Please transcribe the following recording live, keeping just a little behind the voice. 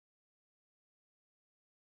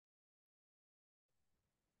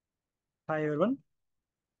Hi everyone.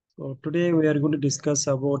 So today we are going to discuss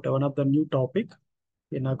about one of the new topic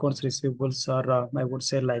in accounts receivables, or I would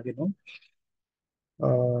say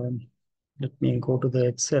um, let me go to the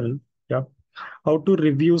Excel. Yeah, how to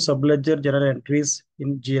review subledger journal entries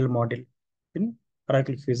in GL model in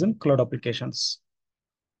Oracle Fusion Cloud applications.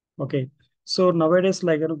 Okay, so nowadays,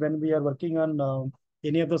 when we are working on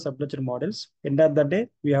any of the subledger models, end of the day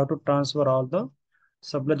we have to transfer all the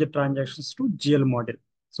subledger transactions to GL model.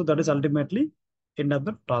 So that is ultimately end of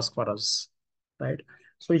the task for us, right?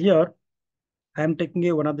 So here I am taking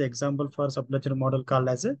one of the example for subledger model called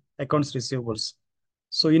as a accounts receivables.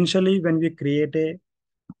 So initially, when we create a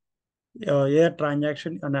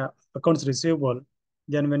transaction on a accounts receivable,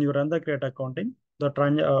 then when you run the create accounting,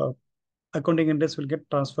 the accounting entries will get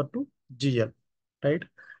transferred to GL, right?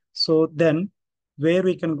 So then where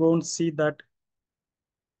we can go and see that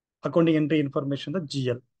accounting entry information, the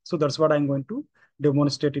GL. So that's what I'm going to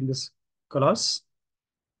demonstrate in this class.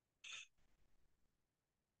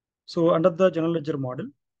 So under the general ledger model,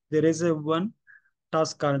 there is a one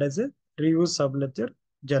task called as a review subledger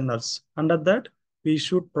journals. Under that, we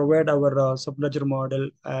should provide our subledger model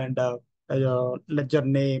and ledger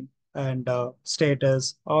name and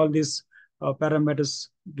status, all these parameters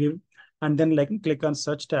give. And then click on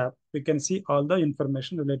search tab, we can see all the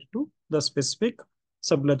information related to the specific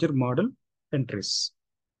subledger model entries.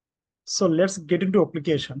 So let's get into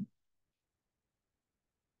application.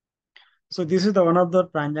 So this is the one of the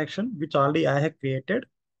transaction which already I have created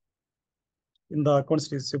in the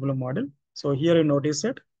accounts receivable model. So here you notice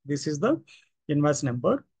it. This is the invoice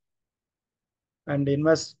number and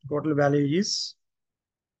invoice total value is,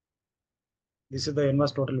 this is the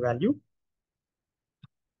invoice total value.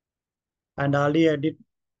 And already I did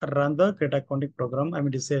run the credit accounting program. I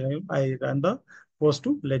mean, I ran the post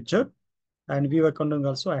to ledger and view accounting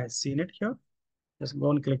also. I have seen it here. Just go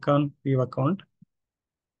and click on view account.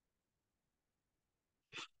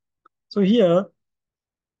 So here,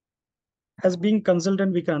 as being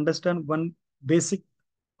consultant, we can understand one basic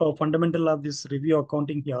fundamental of this review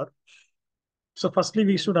accounting here. So firstly,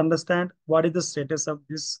 we should understand what is the status of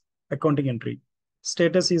this accounting entry.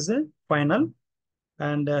 Status is a final,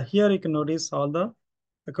 and here you can notice all the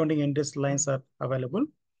accounting entries lines are available.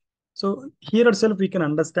 So here itself, we can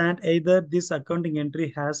understand either this accounting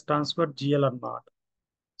entry has transferred GL or not.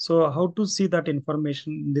 So how to see that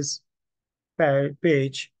information in this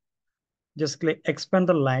page? Just click expand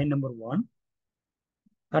the line number 1.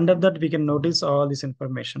 Under that, we can notice all this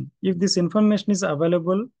information. If this information is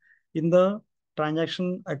available in the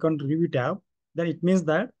transaction account review tab, then it means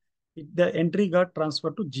that the entry got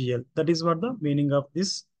transferred to GL. That is what the meaning of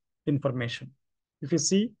this information. If you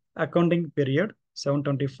see accounting period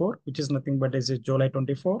 724, which is nothing but is July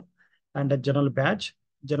 24, and a general batch,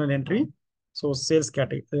 general entry. So sales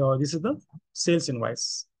category, this is the sales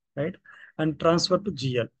invoice, right? And transfer to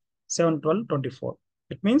GL 7/12/24.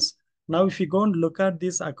 It means now, if you go and look at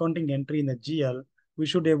this accounting entry in the GL, we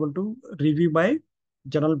should be able to review by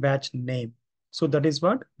general batch name. So that is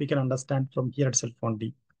what we can understand from here itself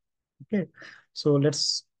only. Okay. So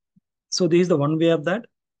so this is the one way of that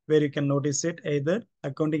where you can notice it either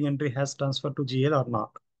accounting entry has transferred to GL or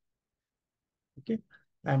not. Okay.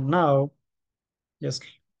 And now just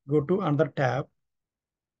go to another tab.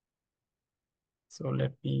 So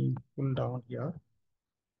let me pull down here.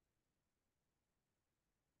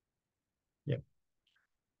 Yeah.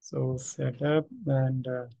 So setup and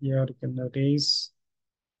here you can notice.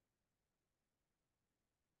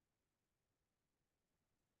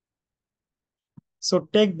 So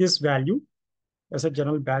take this value as a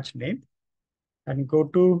general batch name and go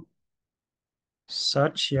to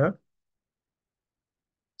search here.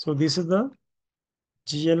 So this is the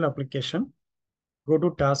GL application. Go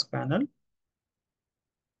to task panel.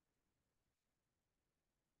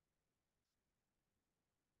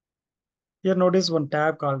 Here notice one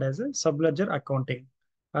tab called as a Subledger accounting.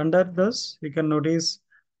 Under this, we can notice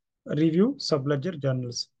review Subledger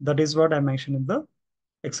journals. That is what I mentioned in the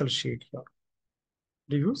Excel sheet here.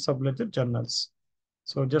 Review Subledger journals.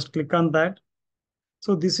 So just click on that.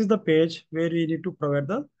 So this is the page where we need to provide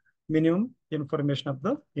the minimum information of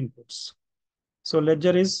the inputs. So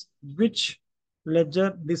ledger is which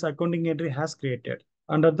ledger this accounting entry has created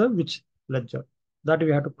under the which ledger that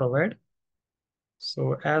we have to provide.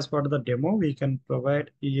 So as part of the demo, we can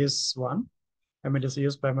provide ES1, I mean, it's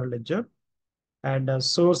ES primary ledger, and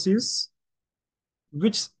source is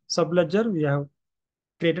which subledger we have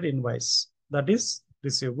created invoice, that is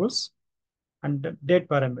receivables, and the date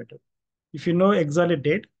parameter. If you know exactly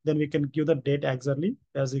date, then we can give the date exactly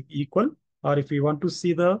as equal, or if we want to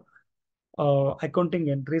see the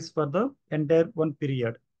accounting entries for the entire one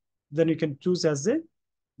period, Then you can choose as a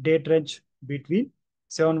date range between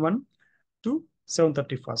 7/1 to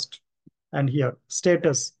 7/31st. And here,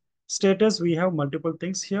 status. Status, we have multiple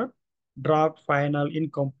things here. Draft, final,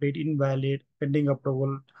 incomplete, invalid, pending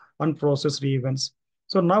approval, unprocessed events.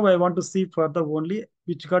 So now I want to see further only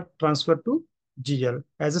which got transferred to GL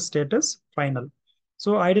as a status final.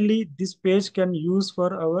 So ideally, this page can use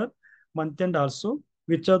for our month end also,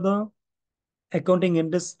 which are the accounting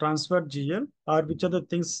entries transferred GL or which are the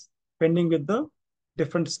things pending with the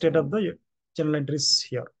different state of the journal entries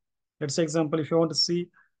here. Let's say example, if you want to see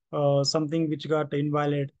something which got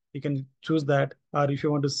invalid, you can choose that. Or if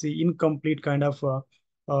you want to see incomplete kind of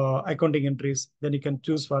accounting entries, then you can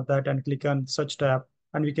choose for that and click on search tab,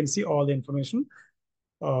 and we can see all the information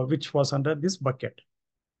which was under this bucket.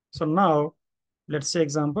 So now, let's say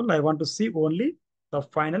example, I want to see only the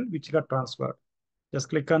final which got transferred. Just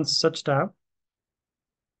click on search tab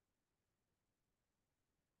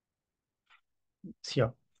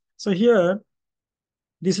here. So here,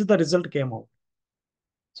 this is the result came out.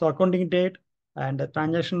 So accounting date and the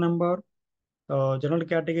transaction number, general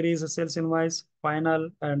categories, sales invoice, final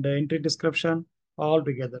and entry description all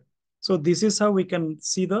together. So this is how we can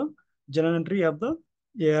see the general entry of the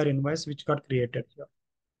AR invoice which got created here.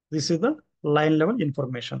 This is the line level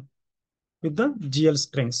information with the GL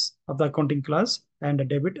strings of the accounting class and the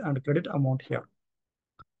debit and credit amount here.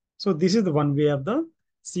 So this is the one way of the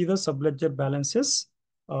see the subledger balances.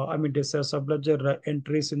 This subledger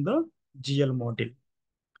entries in the GL module.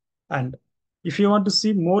 And if you want to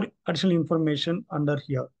see more additional information under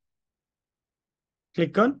here,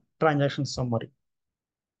 click on transaction summary.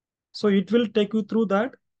 So it will take you through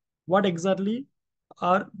that what exactly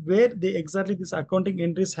or where the exactly this accounting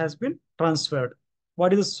entries has been transferred.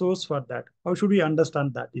 What is the source for that? How should we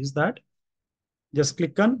understand that? Is that just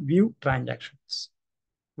click on view transactions.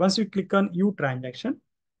 Once you click on view transaction,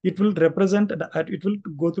 it will represent, it will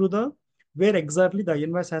go through the where exactly the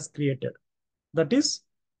invoice has created. That is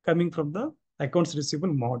coming from the accounts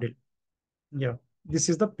receivable model. Yeah, this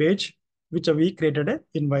is the page which we created an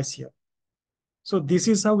invoice here. So this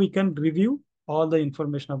is how we can review all the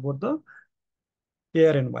information about the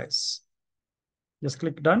AR invoice. Just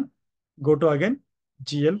click done, go to again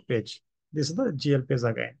GL page. This is the GL page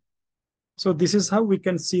again. So this is how we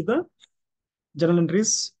can see the journal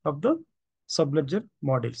entries of the subledger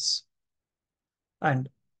models. And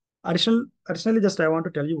additionally, just I want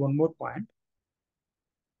to tell you one more point.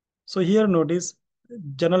 So here notice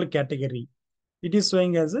general category. It is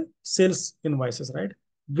showing as a sales invoices, right?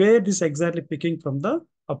 Where this exactly picking from the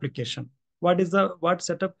application. What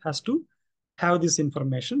setup has to have this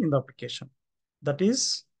information in the application? That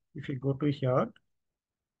is, if you go to here,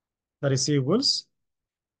 the receivables,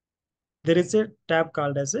 there is a tab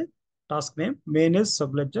called as a task name, manage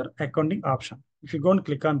subledger accounting option. If you go and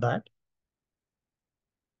click on that,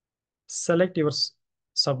 select your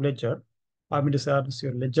subledger, to say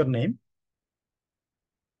your ledger name.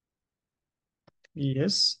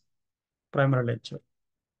 Yes, primary ledger.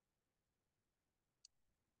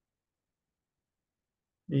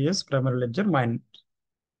 Yes, primary ledger, mine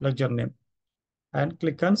ledger name, and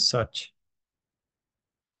click on search.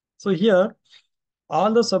 So here,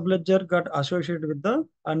 all the subledger got associated with the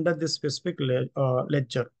under this specific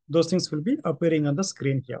ledger. Those things will be appearing on the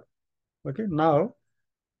screen here. Okay, now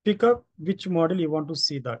pick up which model you want to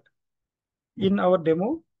see that. In our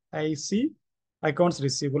demo, I see accounts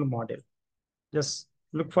receivable model. Just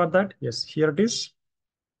look for that. Yes, here it is.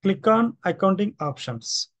 Click on accounting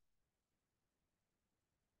options.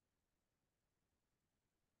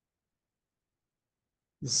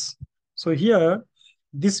 Yes. So here,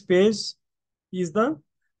 this page is the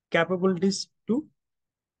capabilities to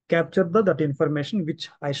capture that information which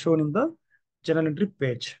I shown in the journal entry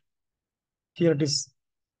page. Here it is.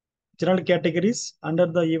 General categories under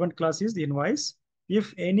the event class is invoice.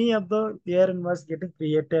 If any of the AR invoice getting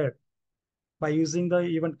created by using the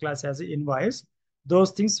event class as an invoice,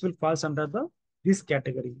 those things will fall under the this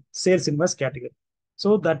category, sales invoice category.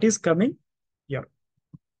 So that is coming here.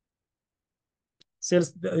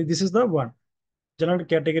 Sales, this is the one. General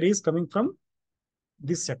category is coming from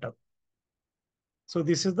this setup. So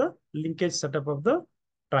this is the linkage setup of the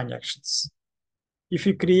transactions. If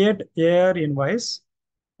you create AR invoice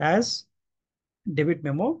as debit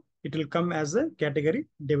memo, it will come as a category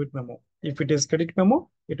debit memo. If it is credit memo,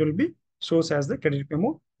 it will be shows as the credit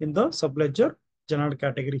memo in the subledger general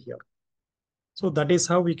category here. So that is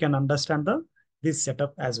how we can understand this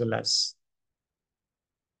setup as well as.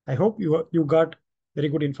 I hope you got very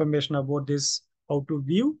good information about this, how to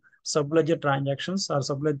view subledger transactions or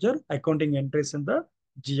subledger accounting entries in the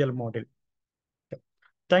GL model.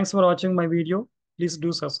 Thanks for watching my video. please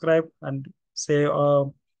do subscribe and say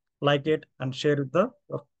like it and share with the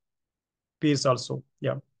peers also.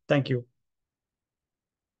 Yeah. Thank you.